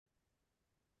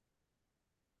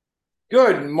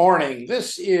Good morning.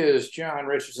 This is John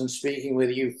Richardson speaking with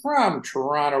you from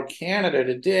Toronto, Canada.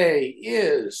 Today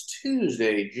is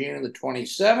Tuesday, June the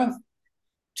 27th,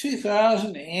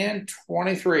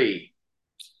 2023.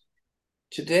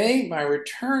 Today, my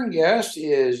return guest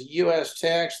is U.S.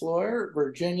 tax lawyer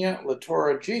Virginia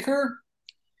Latora Jeker,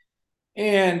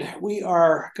 and we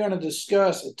are going to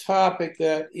discuss a topic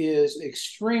that is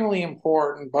extremely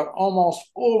important but almost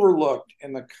overlooked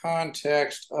in the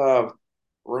context of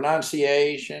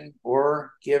renunciation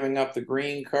or giving up the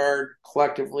green card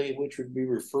collectively, which would be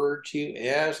referred to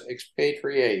as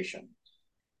expatriation.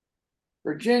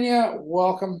 Virginia,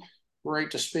 welcome. Great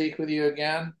to speak with you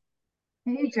again.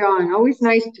 Hey, John, always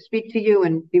nice to speak to you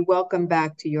and be welcome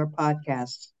back to your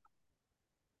podcast.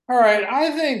 All right, I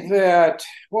think that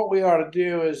what we ought to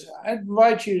do is I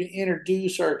invite you to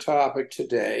introduce our topic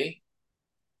today,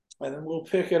 and then we'll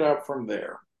pick it up from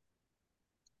there.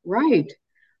 Right.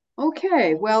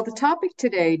 Okay. Well, the topic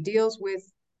today deals with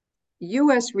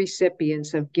U.S.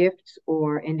 recipients of gifts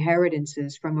or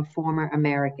inheritances from a former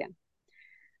American.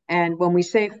 And when we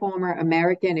say former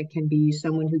American, it can be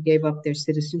someone who gave up their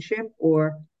citizenship,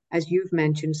 or as you've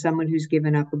mentioned, someone who's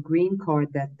given up a green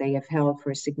card that they have held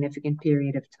for a significant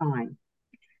period of time.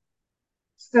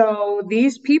 So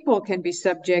these people can be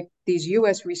subject, these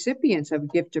U.S. recipients of a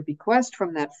gift or bequest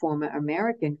from that former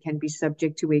American can be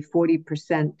subject to a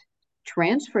 40%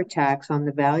 transfer tax on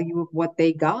the value of what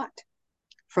they got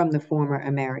from the former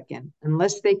American,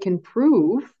 unless they can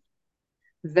prove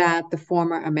that the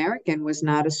former American was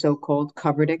not a so-called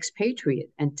covered expatriate.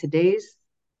 And today's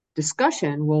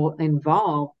discussion will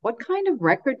involve what kind of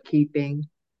record keeping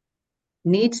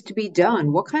needs to be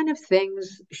done. What kind of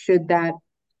things should that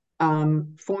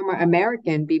former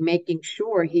American be making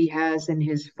sure he has in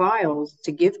his files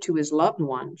to give to his loved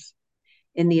ones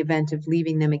in the event of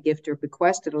leaving them a gift or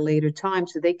bequest at a later time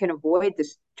so they can avoid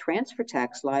this transfer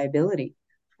tax liability.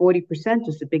 40%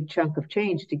 is a big chunk of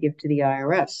change to give to the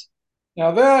IRS.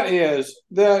 Now that is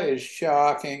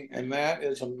shocking and that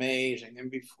is amazing.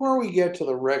 And before we get to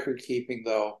the record keeping,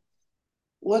 though,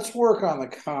 let's work on the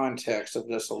context of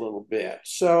this a little bit.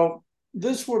 So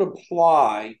this would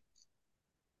apply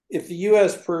if the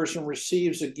U.S. person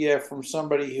receives a gift from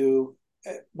somebody who,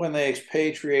 when they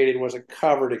expatriated, was a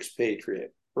covered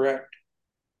expatriate, correct?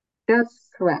 That's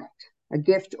correct. A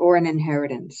gift or an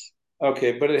inheritance.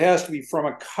 Okay, but it has to be from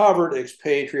a covered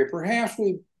expatriate. Perhaps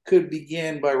we could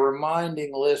begin by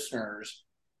reminding listeners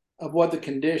of what the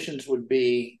conditions would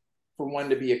be for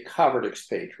one to be a covered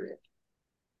expatriate.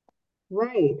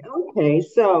 Right. Okay.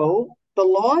 So the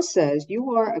law says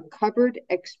you are a covered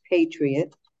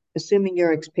expatriate, assuming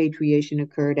your expatriation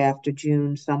occurred after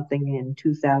June something in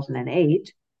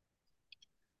 2008.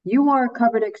 You are a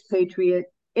covered expatriate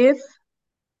if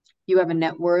you have a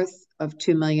net worth of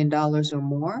 $2 million or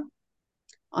more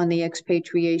on the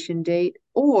expatriation date,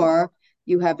 or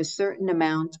you have a certain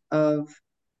amount of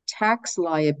tax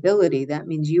liability. That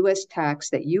means U.S.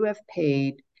 tax that you have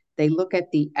paid. They look at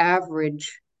the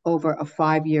average over a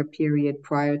 5-year period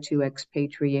prior to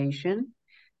expatriation.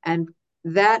 And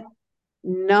that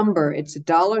number, it's a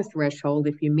dollar threshold.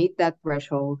 If you meet that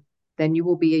threshold, then you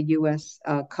will be a U.S.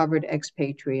 Covered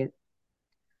expatriate.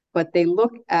 But they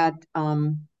look at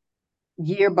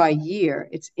year by year,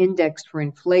 it's indexed for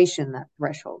inflation, that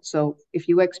threshold. So if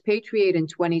you expatriate in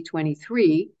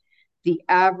 2023, the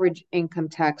average income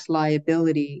tax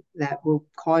liability that will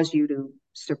cause you to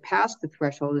surpass the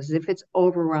threshold is if it's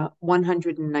over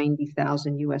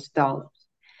 190,000 US dollars.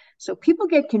 So people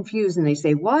get confused and they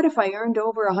say, what if I earned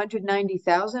over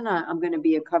 190,000? I'm going to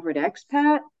be a covered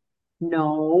expat?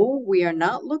 No, we are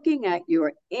not looking at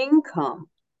your income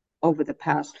over the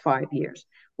past 5 years.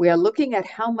 We are looking at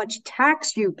how much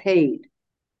tax you paid.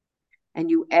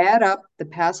 And you add up the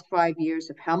past 5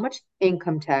 years of how much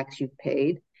income tax you've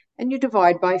paid, and you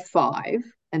divide by 5,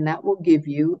 and that will give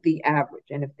you the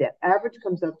average. And if the average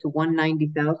comes up to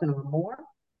 190,000 or more,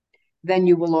 then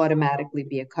you will automatically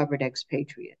be a covered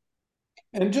expatriate.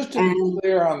 And just to be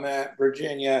clear on that,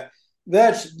 Virginia,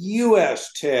 that's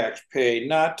U.S. tax paid,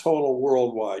 not total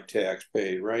worldwide tax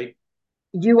paid, right?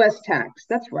 U.S. tax,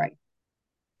 that's right.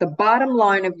 The bottom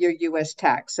line of your U.S.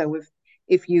 tax. So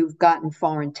if you've gotten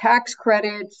foreign tax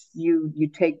credits, you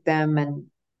take them and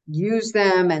use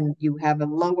them, and you have a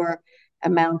lower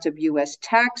amount of U.S.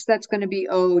 tax that's going to be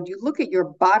owed. You look at your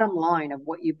bottom line of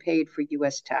what you paid for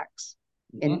U.S. tax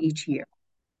in each year.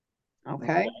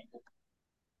 Okay.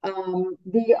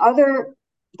 The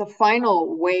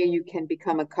final way you can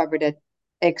become a covered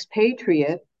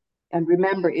expatriate, and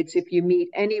remember, it's if you meet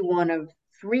any one of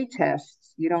 3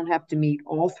 tests. You don't have to meet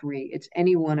all 3. It's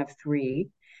any one of 3.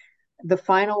 The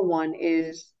final one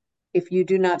is if you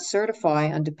do not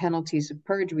certify under penalties of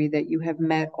perjury that you have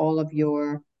met all of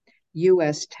your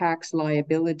U.S. tax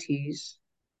liabilities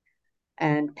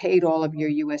and paid all of your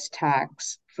U.S.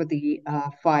 tax for the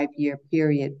 5-year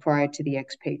period prior to the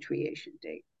expatriation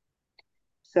date.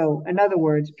 So, in other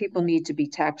words, people need to be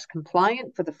tax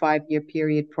compliant for the 5-year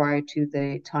period prior to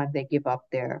the time they give up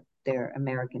their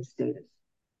American status.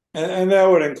 And that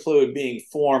would include being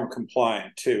form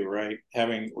compliant too, right?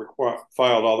 Having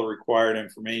filed all the required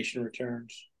information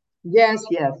returns. Yes,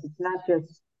 yes. It's not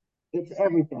just, it's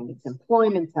everything. It's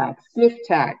employment tax, gift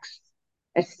tax,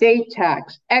 estate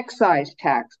tax, excise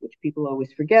tax, which people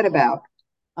always forget about.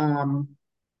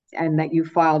 And that you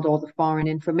filed all the foreign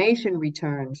information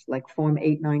returns like Form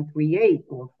 8938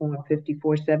 or Form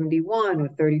 5471 or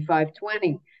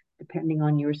 3520, depending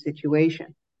on your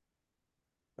situation.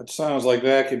 It sounds like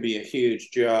that could be a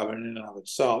huge job in and of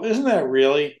itself. Isn't that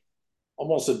really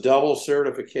almost a double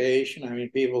certification? I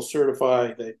mean, people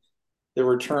certify that the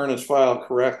return is filed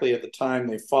correctly at the time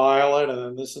they file it,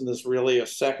 and then isn't this really a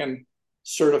second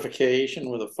certification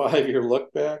with a 5-year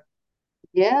look back?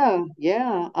 Yeah,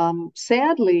 yeah.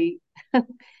 Sadly,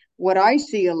 what I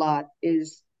see a lot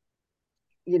is,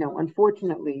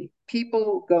 unfortunately,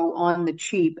 people go on the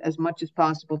cheap as much as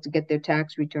possible to get their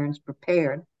tax returns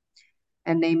prepared.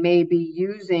 And they may be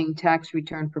using tax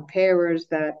return preparers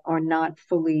that are not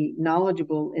fully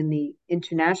knowledgeable in the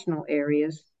international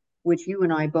areas, which you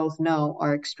and I both know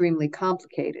are extremely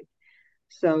complicated.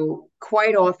 So,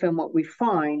 quite often, what we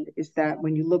find is that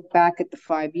when you look back at the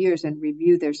 5 years and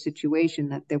review their situation,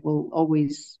 that there will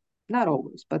always, not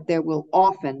always, but there will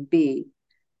often be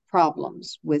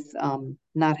problems with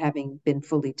not having been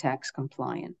fully tax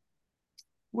compliant.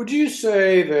 Would you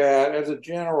say that, as a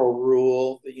general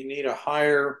rule, that you need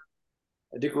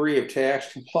a degree of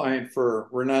tax compliance for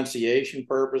renunciation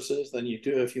purposes than you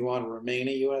do if you want to remain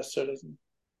a U.S. citizen?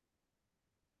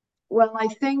 Well, I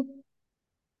think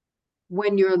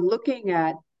when you're looking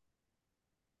at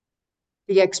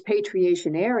the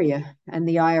expatriation area, and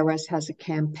the IRS has a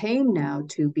campaign now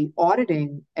to be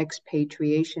auditing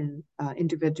expatriation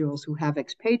individuals who have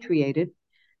expatriated,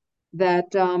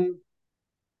 that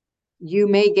you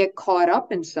may get caught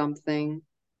up in something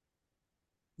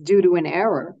due to an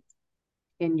error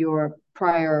in your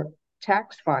prior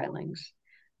tax filings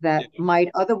that Yeah. might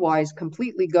otherwise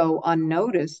completely go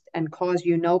unnoticed and cause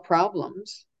you no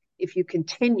problems if you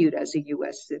continued as a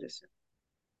U.S. citizen.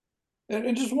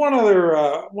 And just one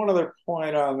other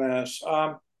point on this.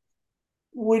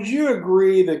 Would you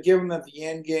agree that given that the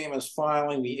end game is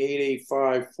filing the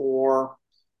 8854,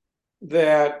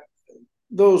 that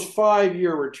those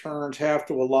 5-year returns have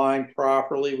to align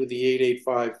properly with the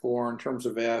 8854 in terms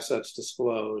of assets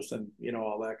disclosed and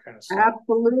all that kind of stuff?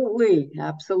 Absolutely,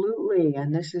 absolutely.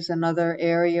 And this is another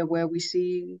area where we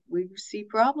see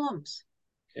problems.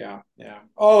 Yeah, yeah.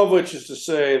 All of which is to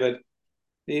say that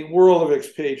the world of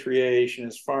expatriation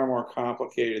is far more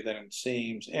complicated than it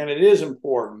seems, and it is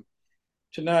important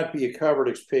to not be a covered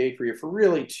expatriate for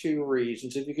really two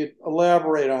reasons. If you could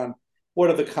elaborate on what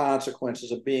are the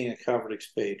consequences of being a covered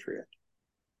expatriate?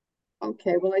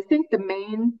 Okay, well, I think the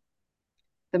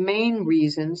main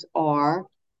reasons are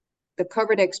the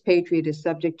covered expatriate is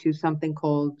subject to something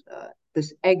called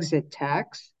this exit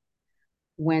tax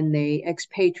when they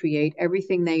expatriate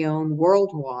everything they own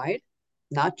worldwide,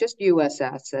 not just US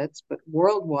assets, but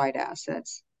worldwide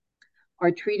assets,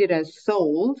 are treated as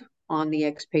sold on the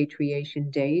expatriation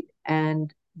date,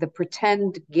 and the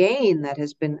pretend gain that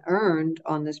has been earned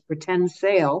on this pretend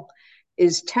sale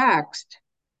is taxed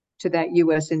to that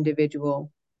US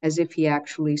individual as if he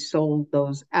actually sold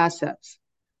those assets.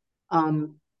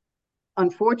 Um,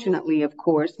 Unfortunately, of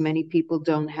course, many people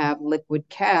don't have liquid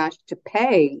cash to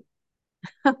pay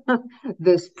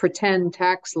this pretend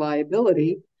tax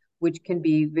liability, which can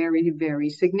be very, very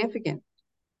significant.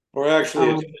 Or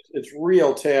actually, it's, Um, it's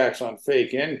real tax on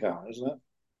fake income, isn't it?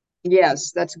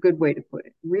 yes, that's a good way to put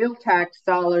it. Real tax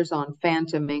dollars on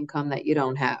phantom income that you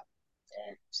don't have.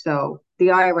 So the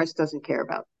IRS doesn't care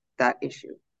about that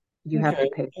issue. You have to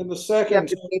Okay. pay. And the You have second,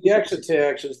 to pay the the exit difference.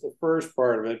 tax is the first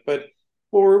part of it, but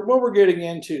what we're getting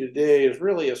into today is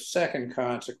really a second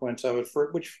consequence of it,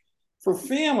 which for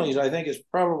families I think is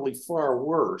probably far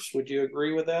worse. Would you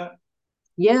agree with that?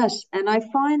 Yes, and I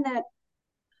find that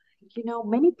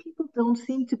many people don't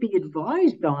seem to be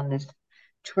advised on this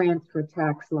transfer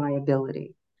tax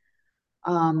liability,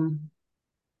 um,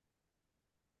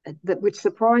 which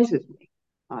surprises me.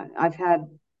 I've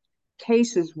had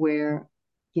cases where,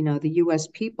 the U.S.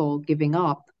 people giving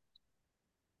up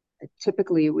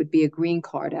typically it would be a green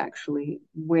card actually,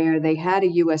 where they had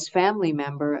a U.S. family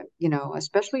member,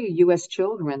 especially U.S.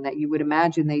 children that you would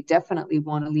imagine they definitely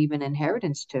want to leave an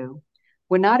inheritance to,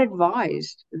 were not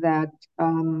advised that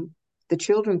the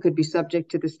children could be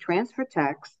subject to this transfer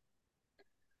tax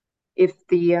if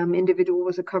the individual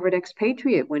was a covered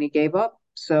expatriate when he gave up.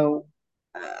 So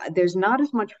there's not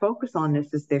as much focus on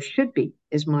this as there should be,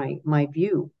 is my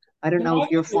view. I don't know I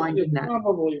if you're think you're finding that.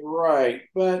 probably right,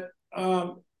 but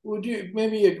would you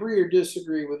maybe agree or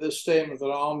disagree with this statement that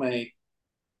I'll make?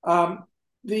 Um,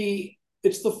 the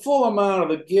it's the full amount of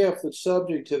the gift that's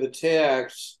subject to the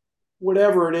tax,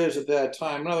 whatever it is at that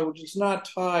time. In other words, it's not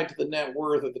tied to the net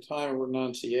worth at the time of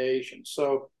renunciation.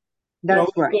 So, That's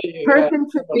let's right. say you had Person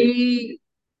could somebody. be,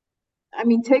 I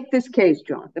mean, take this case,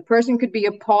 John. The person could be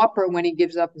a pauper when he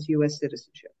gives up his U.S.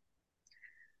 citizenship.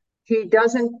 He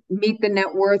doesn't meet the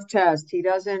net worth test. He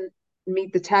doesn't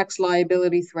meet the tax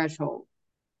liability threshold,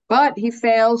 but he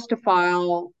fails to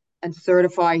file and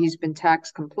certify he's been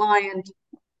tax compliant.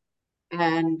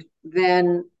 And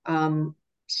then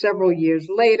several years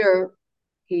later,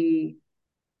 he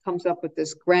comes up with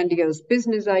this grandiose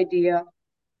business idea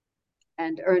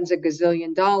and earns $1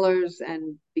 gazillion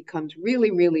and becomes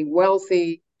really, really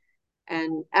wealthy.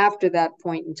 And after that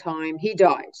point in time, he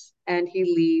dies and he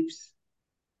leaves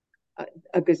 $1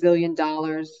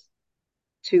 gazillion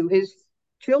to his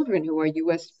children who are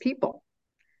US people.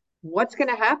 What's going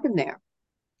to happen there?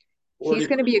 He's 40%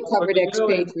 going to be a of covered the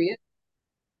million. expatriate.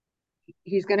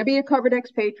 He's going to be a covered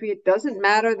expatriate. Doesn't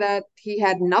matter that he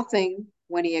had nothing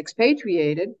when he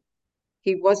expatriated.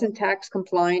 He wasn't tax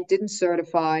compliant, didn't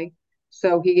certify.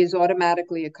 So he is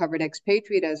automatically a covered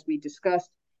expatriate, as we discussed.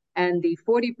 And the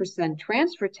 40%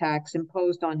 transfer tax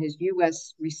imposed on his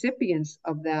US recipients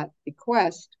of that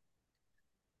bequest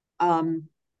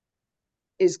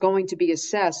is going to be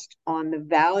assessed on the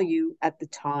value at the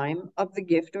time of the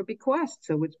gift or bequest.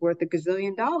 So it's worth $1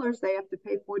 gazillion. They have to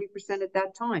pay 40% at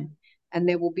that time. And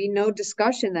there will be no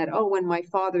discussion that, oh, when my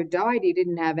father died, he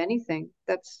didn't have anything.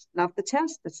 That's not the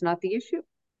test. That's not the issue.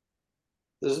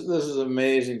 This is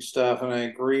amazing stuff, and I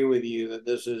agree with you that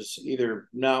this is either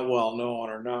not well known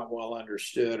or not well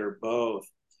understood or both.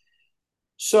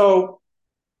 So,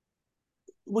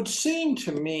 it would seem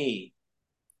to me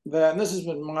that, and this has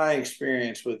been my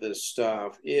experience with this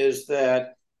stuff, is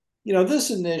that this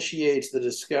initiates the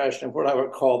discussion of what I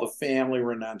would call the family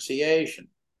renunciation.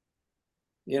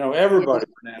 Yeah. Everybody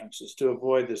renounces to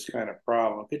avoid this kind of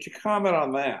problem. Could you comment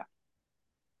on that?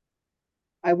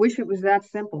 I wish it was that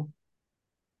simple.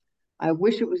 I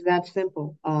wish it was that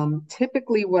simple.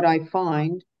 Typically, what I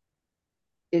find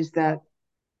is that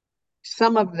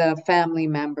some of the family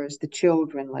members, the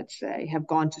children, let's say, have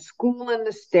gone to school in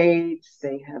the States.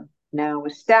 They have now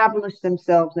established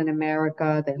themselves in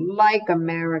America. They like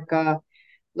America.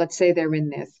 Let's say they're in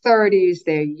their 30s,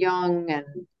 they're young and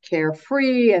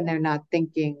carefree, and they're not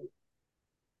thinking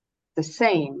the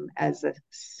same as a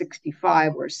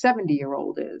 65 or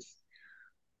 70-year-old is.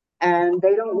 And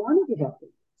they don't want to give up.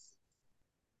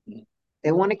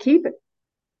 They want to keep it.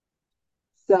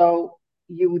 So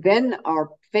you then are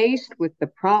faced with the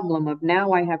problem of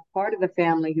now I have part of the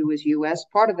family who is US,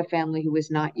 part of the family who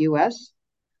is not US.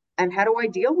 And how do I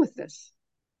deal with this?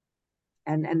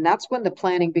 And that's when the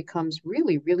planning becomes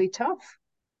really, really tough.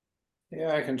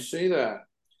 Yeah, I can see that.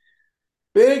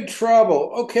 Big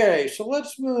trouble. Okay, so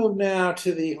let's move now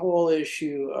to the whole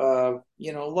issue of,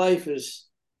 life is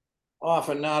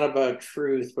often not about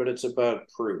truth, but it's about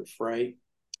proof, right?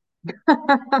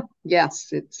 Yes,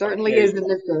 it certainly Okay. is in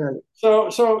this area. So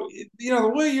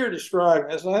the way you're describing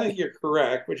this, and I think you're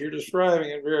correct, but you're describing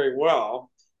it very well,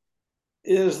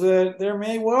 is that there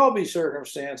may well be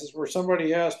circumstances where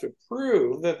somebody has to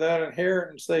prove that that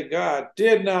inheritance they got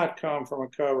did not come from a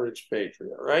covered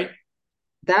expatriate, right?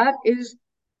 That is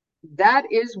that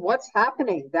is what's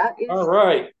happening. That All is,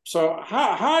 right. So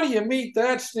how do you meet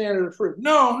that standard of proof?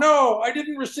 No, no, I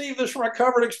didn't receive this from a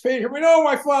covered expatriate. No,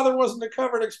 my father wasn't a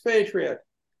covered expatriate.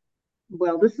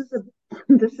 well, this is a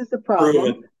this is a Prove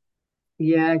problem. it.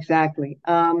 Yeah, exactly.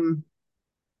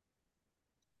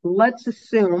 Let's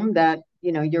assume that,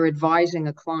 you're advising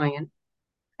a client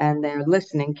and they're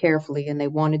listening carefully and they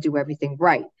want to do everything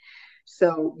right.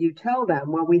 So you tell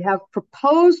them, well, we have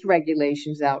proposed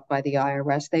regulations out by the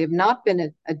IRS. They have not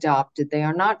been adopted. They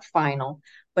are not final,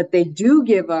 but they do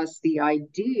give us the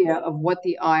idea of what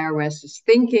the IRS is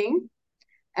thinking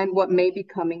and what may be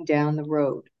coming down the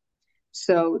road.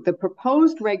 So the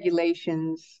proposed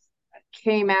regulations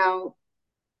came out,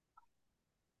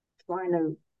 trying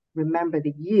to remember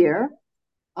the year,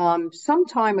 some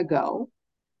time ago.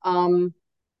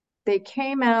 They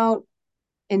came out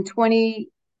in 20,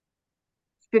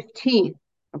 2015.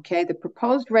 Okay, the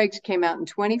proposed regs came out in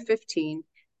 2015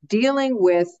 dealing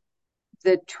with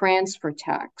the transfer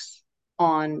tax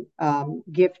on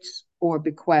gifts or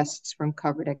bequests from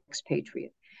covered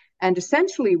expatriate. And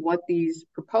essentially what these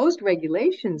proposed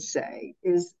regulations say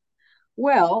is,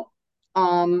 well,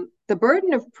 the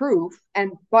burden of proof,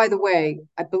 and by the way,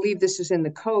 I believe this is in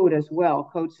the code as well,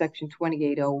 code section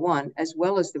 2801, as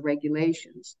well as the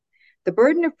regulations. The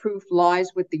burden of proof lies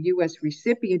with the U.S.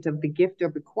 recipient of the gift or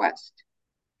bequest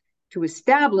to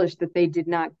establish that they did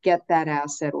not get that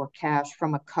asset or cash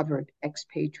from a covered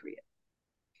expatriate.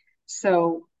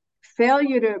 So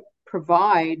failure to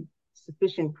provide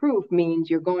sufficient proof means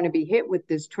you're going to be hit with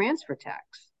this transfer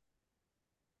tax,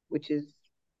 which is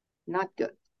not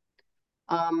good.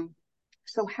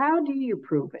 So how do you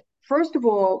prove it? First of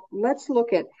all, let's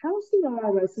look at how's the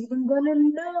IRS even going to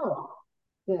know?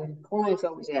 The clients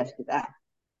always ask you that.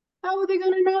 How are they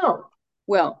going to know?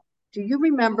 Well, do you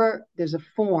remember there's a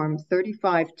form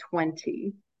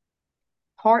 3520,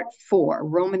 part 4,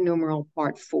 Roman numeral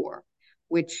part 4,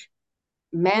 which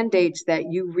mandates that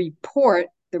you report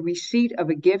the receipt of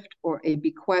a gift or a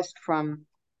bequest from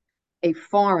a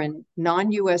foreign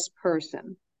non-US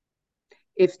person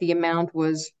if the amount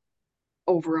was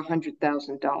over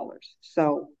 $100,000.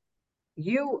 So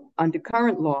you, under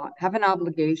current law, have an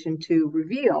obligation to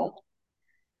reveal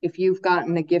if you've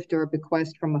gotten a gift or a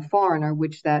bequest from a foreigner,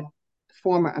 which that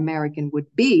former American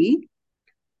would be.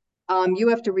 You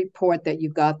have to report that you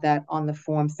got that on the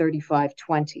form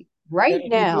 3520. Right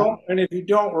now, if you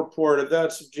don't report it,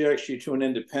 that subjects you to an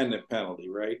independent penalty,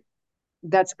 right?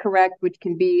 that's correct, which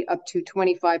can be up to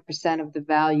 25% of the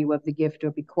value of the gift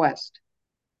or bequest.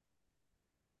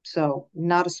 So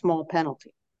not a small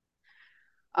penalty.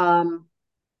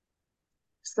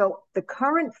 So the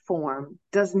current form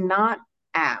does not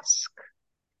ask,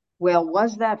 well,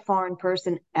 was that foreign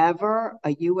person ever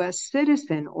a U.S.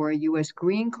 citizen or a U.S.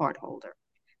 green card holder?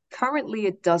 Currently,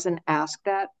 it doesn't ask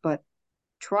that, but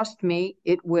trust me,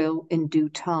 it will in due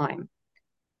time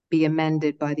be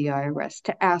amended by the IRS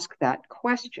to ask that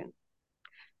question,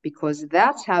 because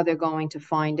that's how they're going to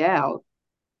find out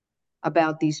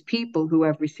about these people who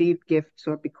have received gifts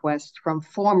or bequests from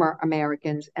former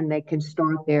Americans, and they can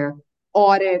start their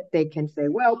audit. They can say,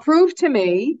 well, prove to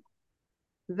me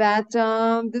that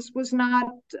this was not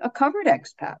a covered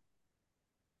expat.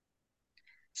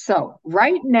 So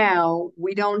right now,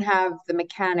 we don't have the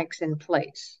mechanics in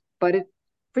place, but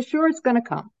for sure it's going to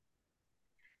come.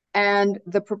 And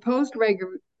the proposed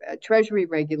Treasury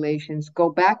regulations go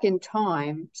back in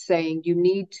time saying you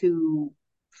need to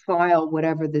file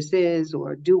whatever this is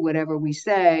or do whatever we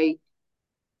say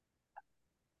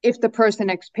if the person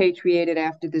expatriated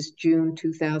after this June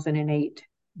 2008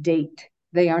 date.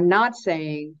 They are not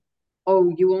saying, oh,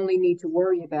 you only need to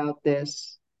worry about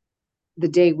this the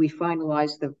day we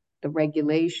finalize the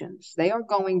regulations. They are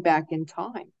going back in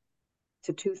time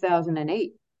to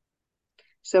 2008.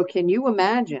 So can you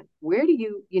imagine, where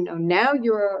do now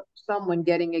you're someone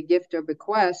getting a gift or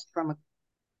bequest from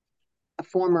a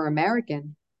former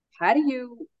American. How do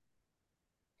you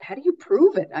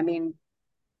prove it? I mean,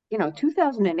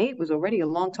 2008 was already a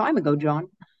long time ago, John.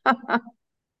 With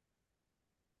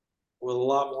a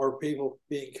lot more people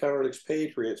being covered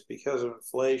expatriates because of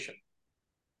inflation.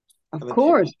 Of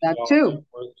course, that too.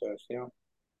 Yeah.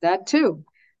 That too.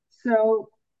 So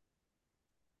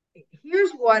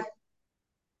here's what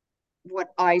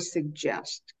I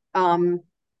suggest. The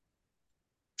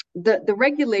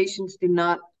regulations do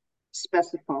not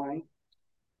specify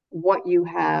what you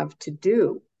have to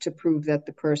do to prove that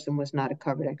the person was not a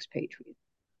covered expatriate.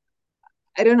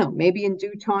 I don't know, maybe in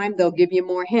due time they'll give you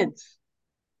more hints.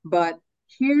 But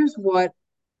here's what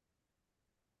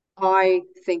I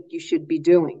think you should be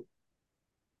doing.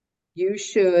 You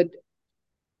should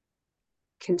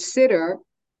consider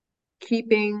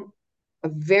keeping a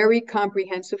very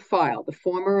comprehensive file. The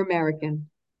former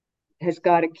American has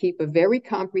got to keep a very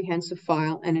comprehensive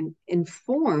file and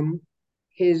inform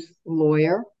his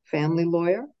lawyer, family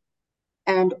lawyer,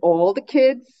 and all the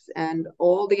kids and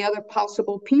all the other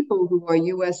possible people who are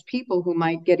U.S. people who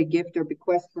might get a gift or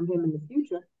bequest from him in the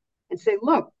future, and say,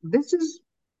 look, this is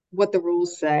what the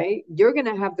rules say. You're going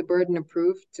to have the burden of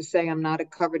proof to say I'm not a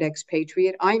covered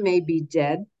expatriate. I may be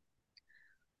dead.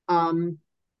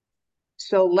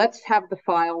 So let's have the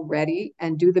file ready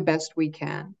and do the best we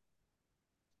can.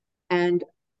 And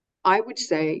I would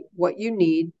say what you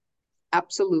need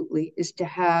absolutely is to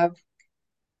have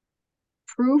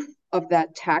proof of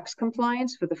that tax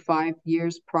compliance for the 5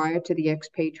 years prior to the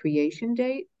expatriation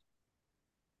date.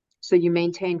 So you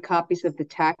maintain copies of the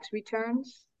tax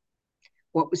returns.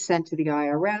 what was sent to the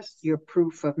IRS, your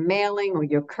proof of mailing or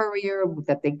your courier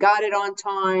that they got it on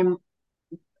time,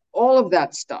 all of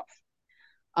that stuff.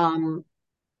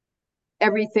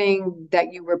 Everything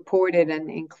that you reported and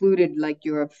included, like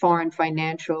your foreign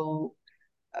financial,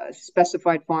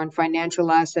 specified foreign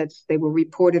financial assets, they were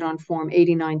reported on Form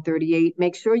 8938.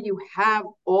 Make sure you have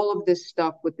all of this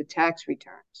stuff with the tax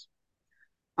returns.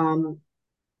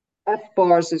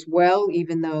 FBARs as well,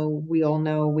 even though we all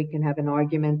know we can have an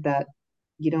argument that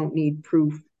you don't need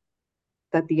proof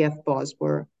that the FBARs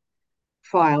were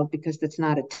filed because that's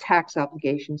not a tax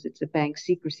obligation, it's a Bank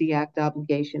Secrecy Act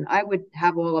obligation. I would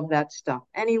have all of that stuff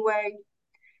anyway,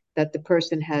 that the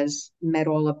person has met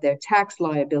all of their tax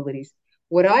liabilities.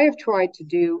 What I have tried to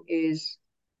do is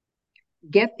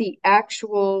get the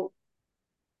actual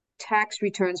tax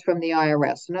returns from the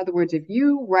IRS. In other words, if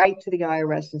you write to the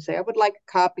IRS and say, I would like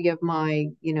a copy of my,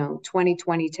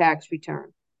 2020 tax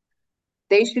return,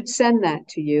 they should send that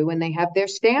to you, and they have their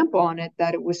stamp on it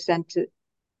that it was sent to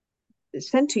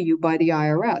you by the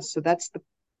IRS. So that's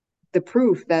the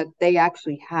proof that they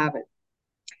actually have it.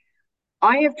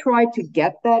 I have tried to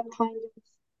get that kind of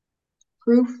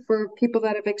proof for people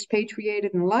that have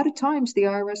expatriated, and a lot of times the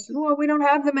IRS says, well, we don't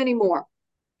have them anymore.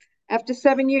 After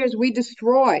 7 years, we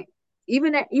destroy.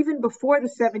 Even before the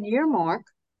 7-year mark,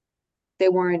 they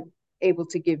weren't able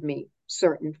to give me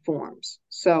certain forms.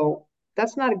 So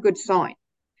that's not a good sign.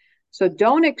 So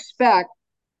don't expect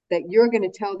that you're going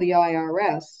to tell the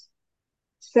IRS,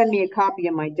 send me a copy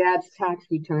of my dad's tax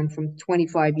return from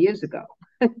 25 years ago.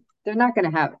 They're not going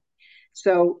to have it.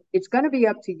 So it's going to be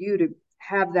up to you to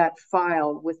have that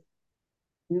file with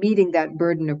meeting that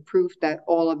burden of proof that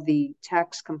all of the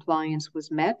tax compliance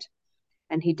was met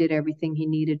and he did everything he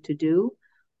needed to do.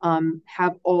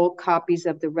 Have all copies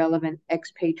of the relevant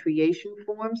expatriation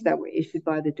forms that were issued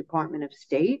by the Department of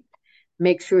State.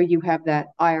 Make sure you have that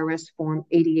IRS Form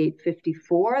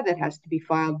 8854 that has to be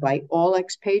filed by all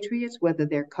expatriates, whether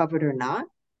they're covered or not,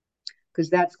 because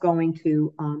that's going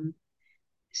to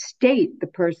state the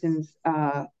person's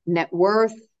net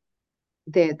worth,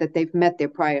 that they've met their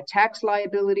prior tax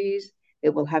liabilities.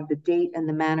 It will have the date and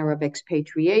the manner of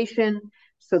expatriation.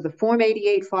 So the Form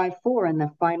 8854 and the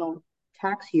final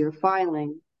tax year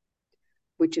filing,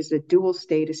 which is a dual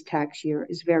status tax year,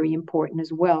 is very important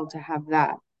as well to have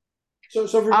that. So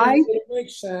Virginia, it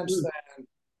makes sense that,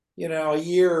 a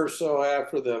year or so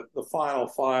after the final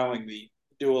filing, the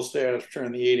dual status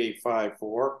return, the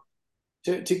 8854,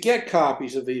 to get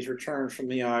copies of these returns from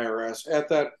the IRS at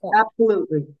that point.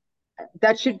 Absolutely.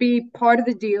 That should be part of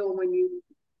the deal when you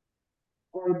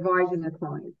are advising a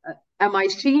client. Am I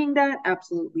seeing that?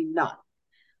 Absolutely not.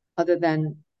 Other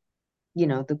than,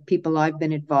 the people I've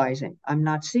been advising, I'm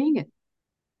not seeing it.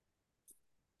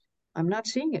 I'm not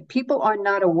seeing it. People are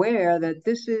not aware that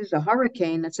this is a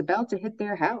hurricane that's about to hit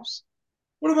their house.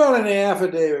 What about an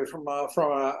affidavit from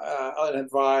an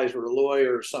advisor, a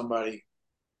lawyer, or somebody,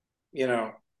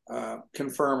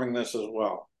 confirming this as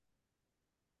well?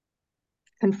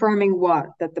 Confirming what?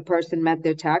 That the person met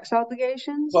their tax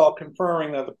obligations? Well,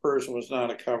 confirming that the person was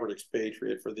not a covered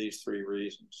expatriate for these 3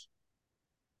 reasons.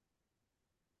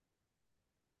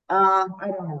 I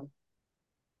don't know.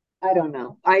 I don't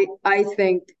know. I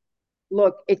think,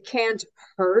 look, it can't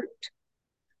hurt,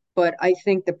 but I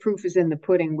think the proof is in the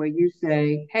pudding where you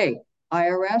say, hey,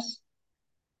 IRS,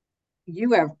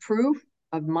 you have proof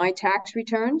of my tax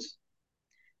returns.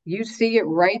 You see it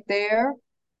right there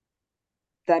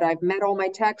that I've met all my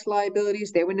tax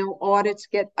liabilities. There were no audits.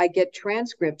 I get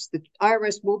transcripts. The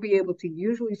IRS will be able to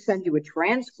usually send you a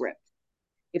transcript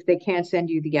if they can't send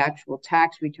you the actual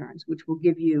tax returns, which will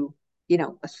give you,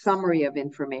 a summary of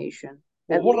information.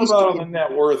 Well, what about on the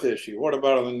net worth issue? What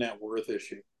about on the net worth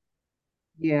issue?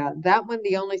 Yeah, that one,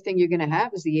 the only thing you're going to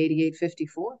have is the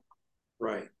 8854.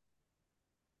 Right.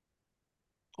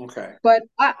 Okay. But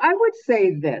I would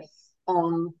say this.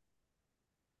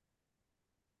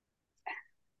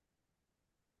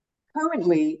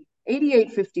 Currently,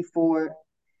 8854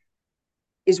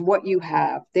 is what you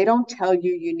have. They don't tell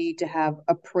you you need to have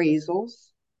appraisals.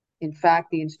 In fact,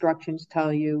 the instructions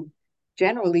tell you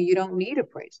generally you don't need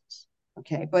appraisals.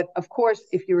 Okay. But of course,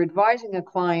 if you're advising a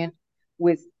client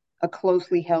with a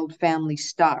closely held family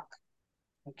stock,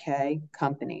 okay,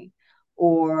 company,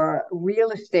 or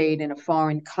real estate in a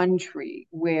foreign country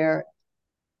where,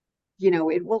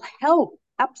 it will help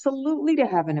absolutely to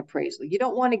have an appraisal. You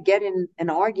don't want to get in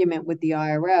an argument with the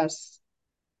IRS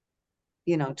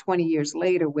 20 years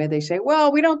later where they say,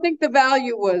 well, we don't think the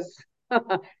value was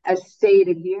as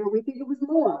stated here. We think it was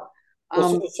more.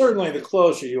 Well, so certainly the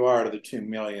closer you are to the 2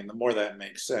 million, the more that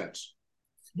makes sense.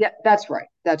 Yeah, that's right.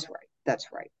 That's right. That's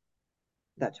right.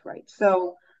 That's right.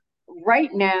 So right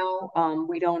now,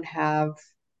 we don't have,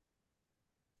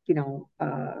 you know,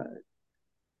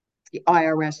 the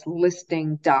IRS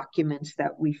listing documents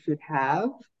that we should have.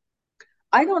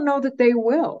 I don't know that they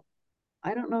will.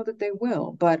 I don't know that they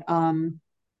will, but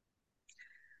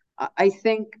I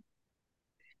think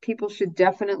people should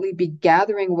definitely be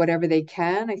gathering whatever they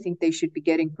can. I think they should be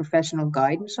getting professional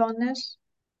guidance on this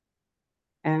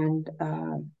and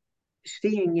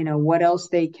seeing, what else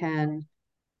they can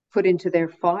put into their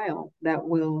file that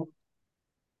will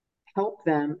help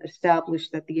them establish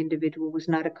that the individual was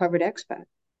not a covered expat.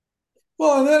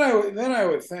 Well, and then I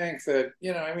would think that,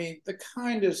 I mean, the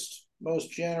kindest,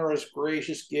 most generous,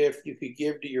 gracious gift you could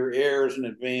give to your heirs in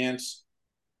advance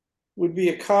would be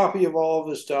a copy of all of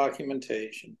this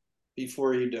documentation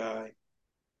before you die.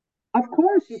 Of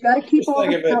course, you got to keep Just all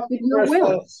think the of it, stuff in your will.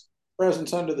 Christmas,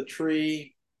 presents under the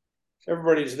tree.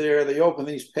 Everybody's there. They open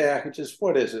these packages.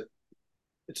 What is it?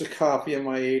 It's a copy of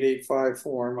my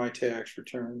 8854 and my tax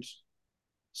returns.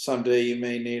 Someday you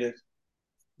may need it.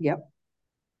 Yep,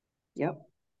 yep.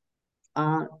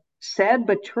 Uh, Sad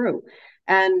but true.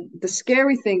 And the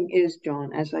scary thing is,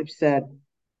 John, as I've said,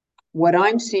 what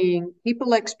I'm seeing,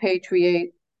 people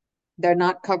expatriate, they're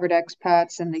not covered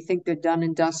expats, and they think they're done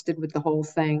and dusted with the whole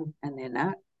thing, and they're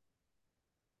not.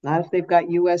 Not if they've got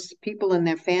U.S. people in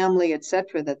their family,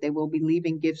 etc., that they will be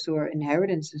leaving gifts or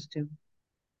inheritances to.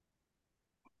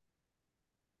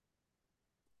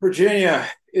 Virginia,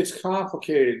 it's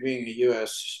complicated being a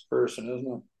U.S. person,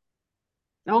 isn't it?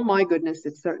 Oh my goodness,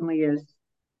 it certainly is.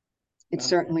 It Yeah.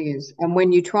 certainly is. And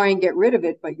when you try and get rid of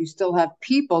it, but you still have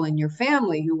people in your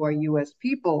family who are U.S.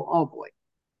 people, oh boy,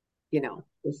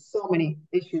 there's so many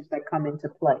issues that come into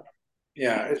play.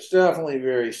 Yeah, it's definitely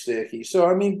very sticky. So,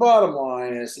 I mean, bottom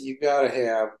line is that you've got to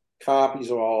have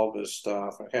copies of all of this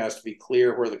stuff. It has to be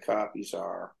clear where the copies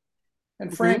are.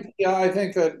 And Mhm. frankly, I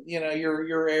think that,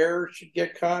 your heirs should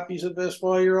get copies of this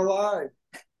while you're alive,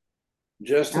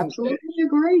 just in case. Absolutely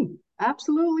agree.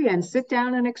 Absolutely. And sit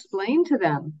down and explain to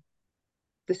them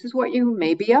this is what you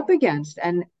may be up against.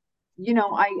 And,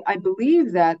 I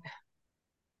believe that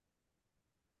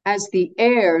as the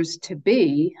heirs to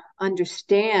be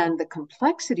understand the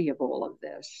complexity of all of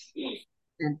this,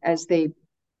 and as they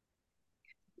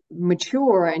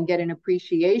mature and get an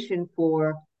appreciation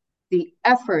for the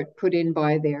effort put in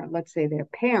by their, let's say, their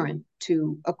parent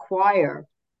to acquire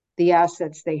the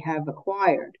assets they have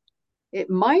acquired, it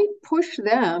might push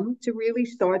them to really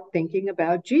start thinking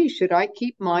about, gee, should I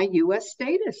keep my U.S.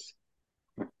 status?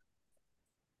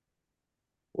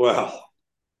 Well,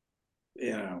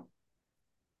 you know,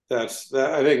 that's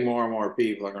that. I think more and more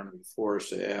people are going to be forced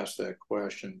to ask that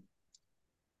question.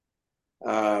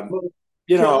 Um, Well,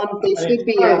 you know, John, they I mean, should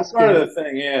be part asking. of the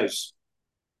thing is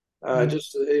Mm,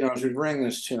 just as we bring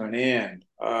this to an end.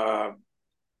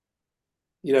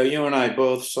 You and I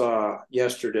both saw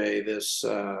yesterday this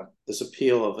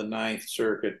appeal of the Ninth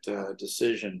Circuit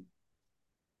decision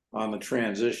on the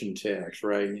transition tax,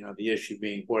 right? The issue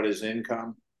being what is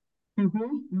income, mhm,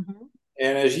 mhm.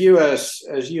 and as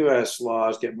U.S.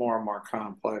 laws get more and more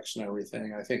complex and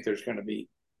everything, I think there's going to be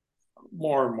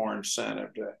more and more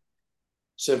incentive to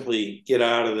simply get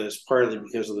out of this, partly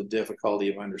because of the difficulty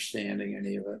of understanding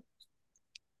any of it.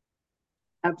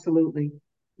 Absolutely.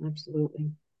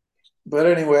 Absolutely. But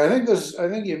anyway, I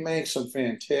think you make some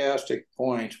fantastic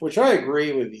points, which I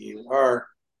agree with you are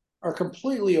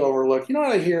completely overlooked. You know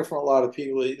what I hear from a lot of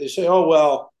people? They say, "Oh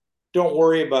well, don't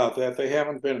worry about that. They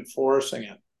haven't been enforcing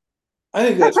it." I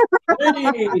think that's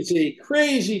crazy,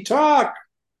 crazy talk.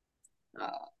 Uh,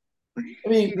 I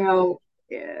mean, you know,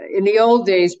 in the old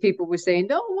days, people were saying,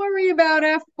 don't worry about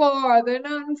F-bar. They're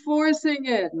not enforcing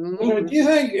it. do you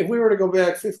think if we were to go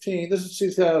back 15, this is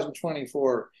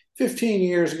 2024, 15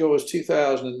 years ago was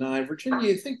 2009, Virginia,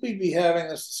 you think we'd be having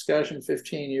this discussion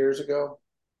 15 years ago?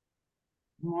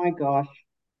 My gosh.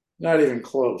 Not even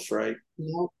close, right?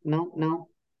 No, no, no.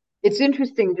 It's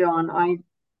interesting, John. I've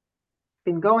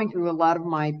been going through a lot of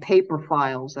my paper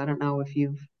files. I don't know if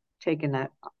you've taken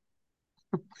that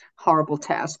horrible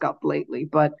task up lately,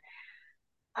 but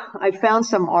I found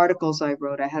some articles I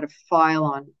wrote. I had a file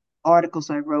on articles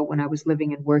I wrote when I was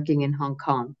living and working in Hong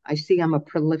Kong. I see I'm a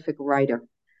prolific writer. In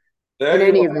There you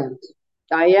any are. event,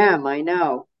 I am, I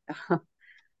know.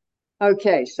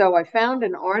 Okay, so I found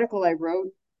an article I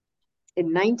wrote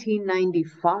in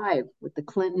 1995 with the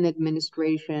Clinton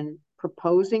administration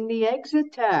proposing the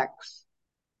exit tax.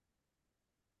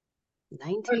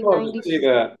 I'd love to see 1995.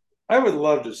 that. I would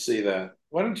love to see that.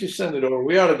 Why don't you send it over?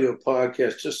 We ought to do a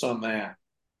podcast just on that.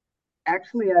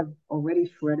 Actually, I've already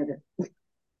shredded it.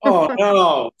 Oh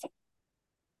no,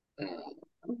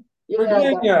 Yeah,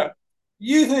 Virginia,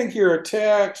 You think you're a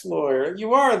tax lawyer.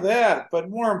 You are that,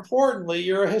 but more importantly,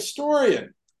 you're a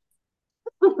historian.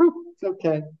 It's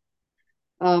okay.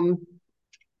 Um,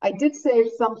 I did save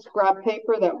some scrap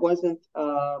paper that wasn't,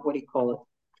 what do you call it?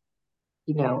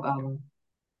 You know,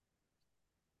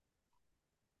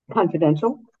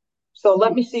 confidential. So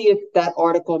let me see if that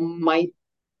article might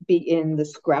be in the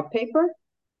scrap paper,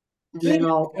 and Yeah, then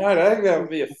I'll, I think that would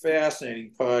be a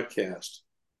fascinating podcast.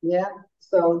 yeah.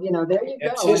 So, there you go. And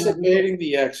Anticipating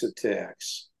the exit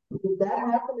tax. did that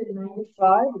happen in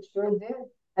 '95? It sure did.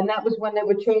 And that was when they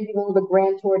were changing all the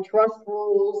grantor trust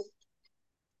rules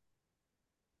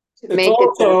to It's make it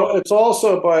that. also it's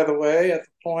also, by the way, at the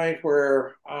point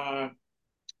where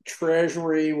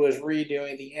Treasury was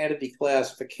redoing the entity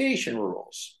classification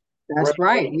rules, right? That's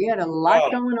right. We had a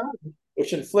lot going on.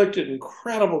 Which inflicted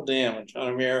incredible damage on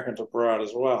Americans abroad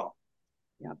as well.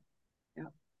 Yep. Yep.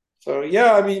 So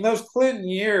yeah, I mean those Clinton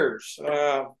years.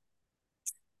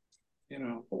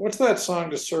 What's that song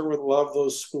to serve with love?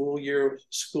 Those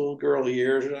schoolgirl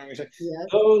years, or something. Yes.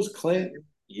 Those Clinton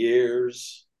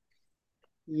years.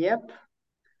 Yep.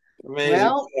 Amazing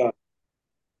Well, stuff.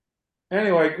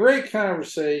 Anyway, great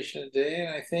conversation today,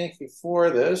 and I thank you for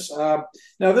this. Now,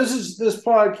 this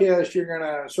podcast you're going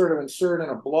to sort of insert in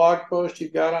a blog post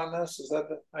you've got on this. Is that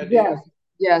the idea? yes.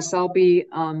 Yes, I'll be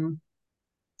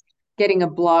getting a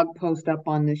blog post up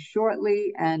on this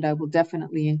shortly, and I will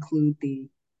definitely include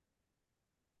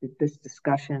this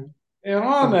discussion And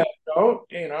on from. that note,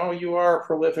 you are a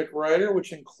prolific writer,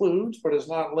 which includes, but is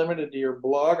not limited to your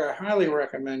blog. I highly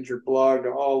recommend your blog to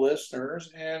all listeners.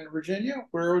 And Virginia,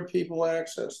 where would people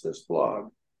access this blog?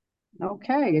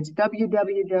 Okay, it's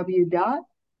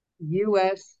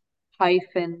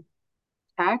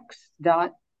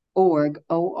www.us-tax.org,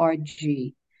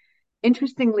 O-R-G.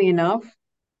 Interestingly enough,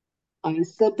 I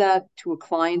said that to a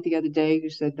client the other day who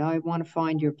said, I want to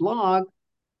find your blog.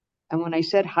 And when I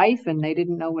said hyphen, they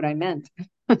didn't know what I meant.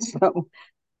 So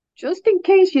just in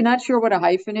case you're not sure what a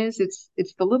hyphen is, it's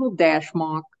the little dash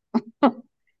mark.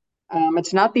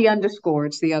 It's not the underscore,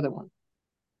 it's the other one.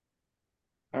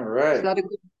 All Is right. that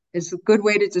is a good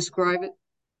way to describe it?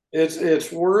 It's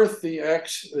worth the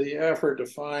effort to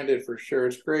find it for sure.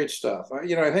 It's great stuff. I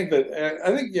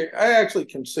actually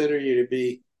consider you to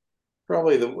be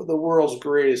probably the world's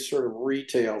greatest sort of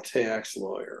retail tax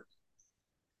lawyer.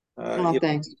 Oh,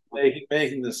 thanks.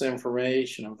 Making this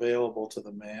information available to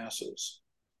the masses.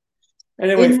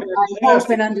 Anyway, In, I hope,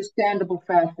 fantastic. in understandable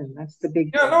fashion. That's the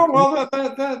big Yeah, thing. no, well,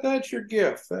 that's your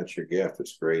gift. That's your gift.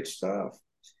 It's great stuff.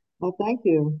 Well, thank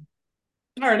you.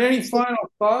 All right, any So,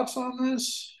 final thoughts on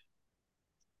this?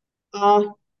 uh,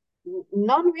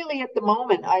 none really at the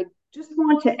moment. I just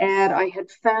want to add, I had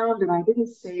found, and I didn't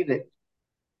save it.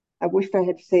 I wish I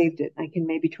had saved it. I can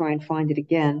maybe try and find it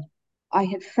again. I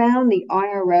had found the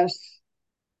IRS.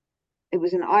 It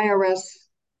was an IRS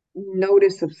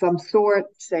notice of some sort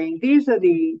saying these are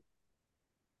the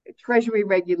Treasury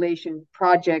regulation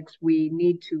projects we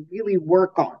need to really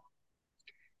work on.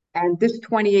 And this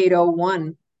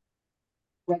 2801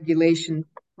 regulation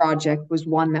project was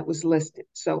one that was listed.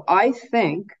 So I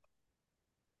think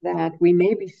that we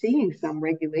may be seeing some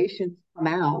regulations come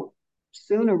out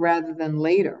sooner rather than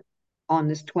later on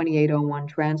this 2801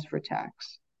 transfer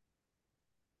tax.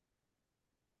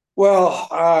 Well,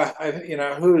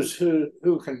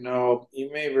 who can know?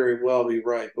 You may very well be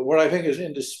right, but what I think is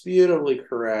indisputably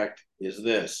correct is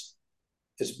this: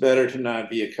 it's better to not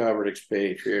be a covered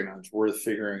expatriate, and it's worth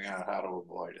figuring out how to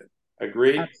avoid it.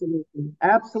 Agreed? Absolutely,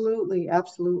 absolutely,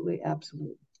 absolutely,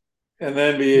 absolutely. And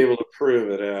then be able to prove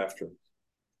it after.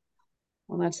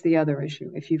 Well, that's the other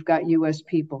issue. If you've got US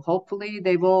people, hopefully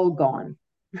they've all gone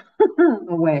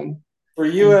away. For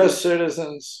And U.S.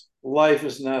 citizens, life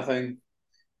is nothing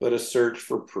but a search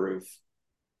for proof.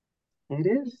 it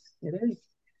is, it is.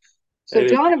 So, Anyway,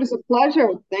 John, it was a pleasure.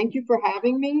 Thank you for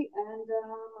having me, and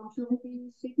I'm sure we'll be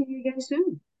speaking again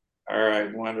soon. all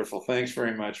right, wonderful. Thanks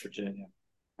very much, Virginia.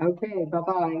 Okay, bye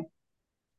bye.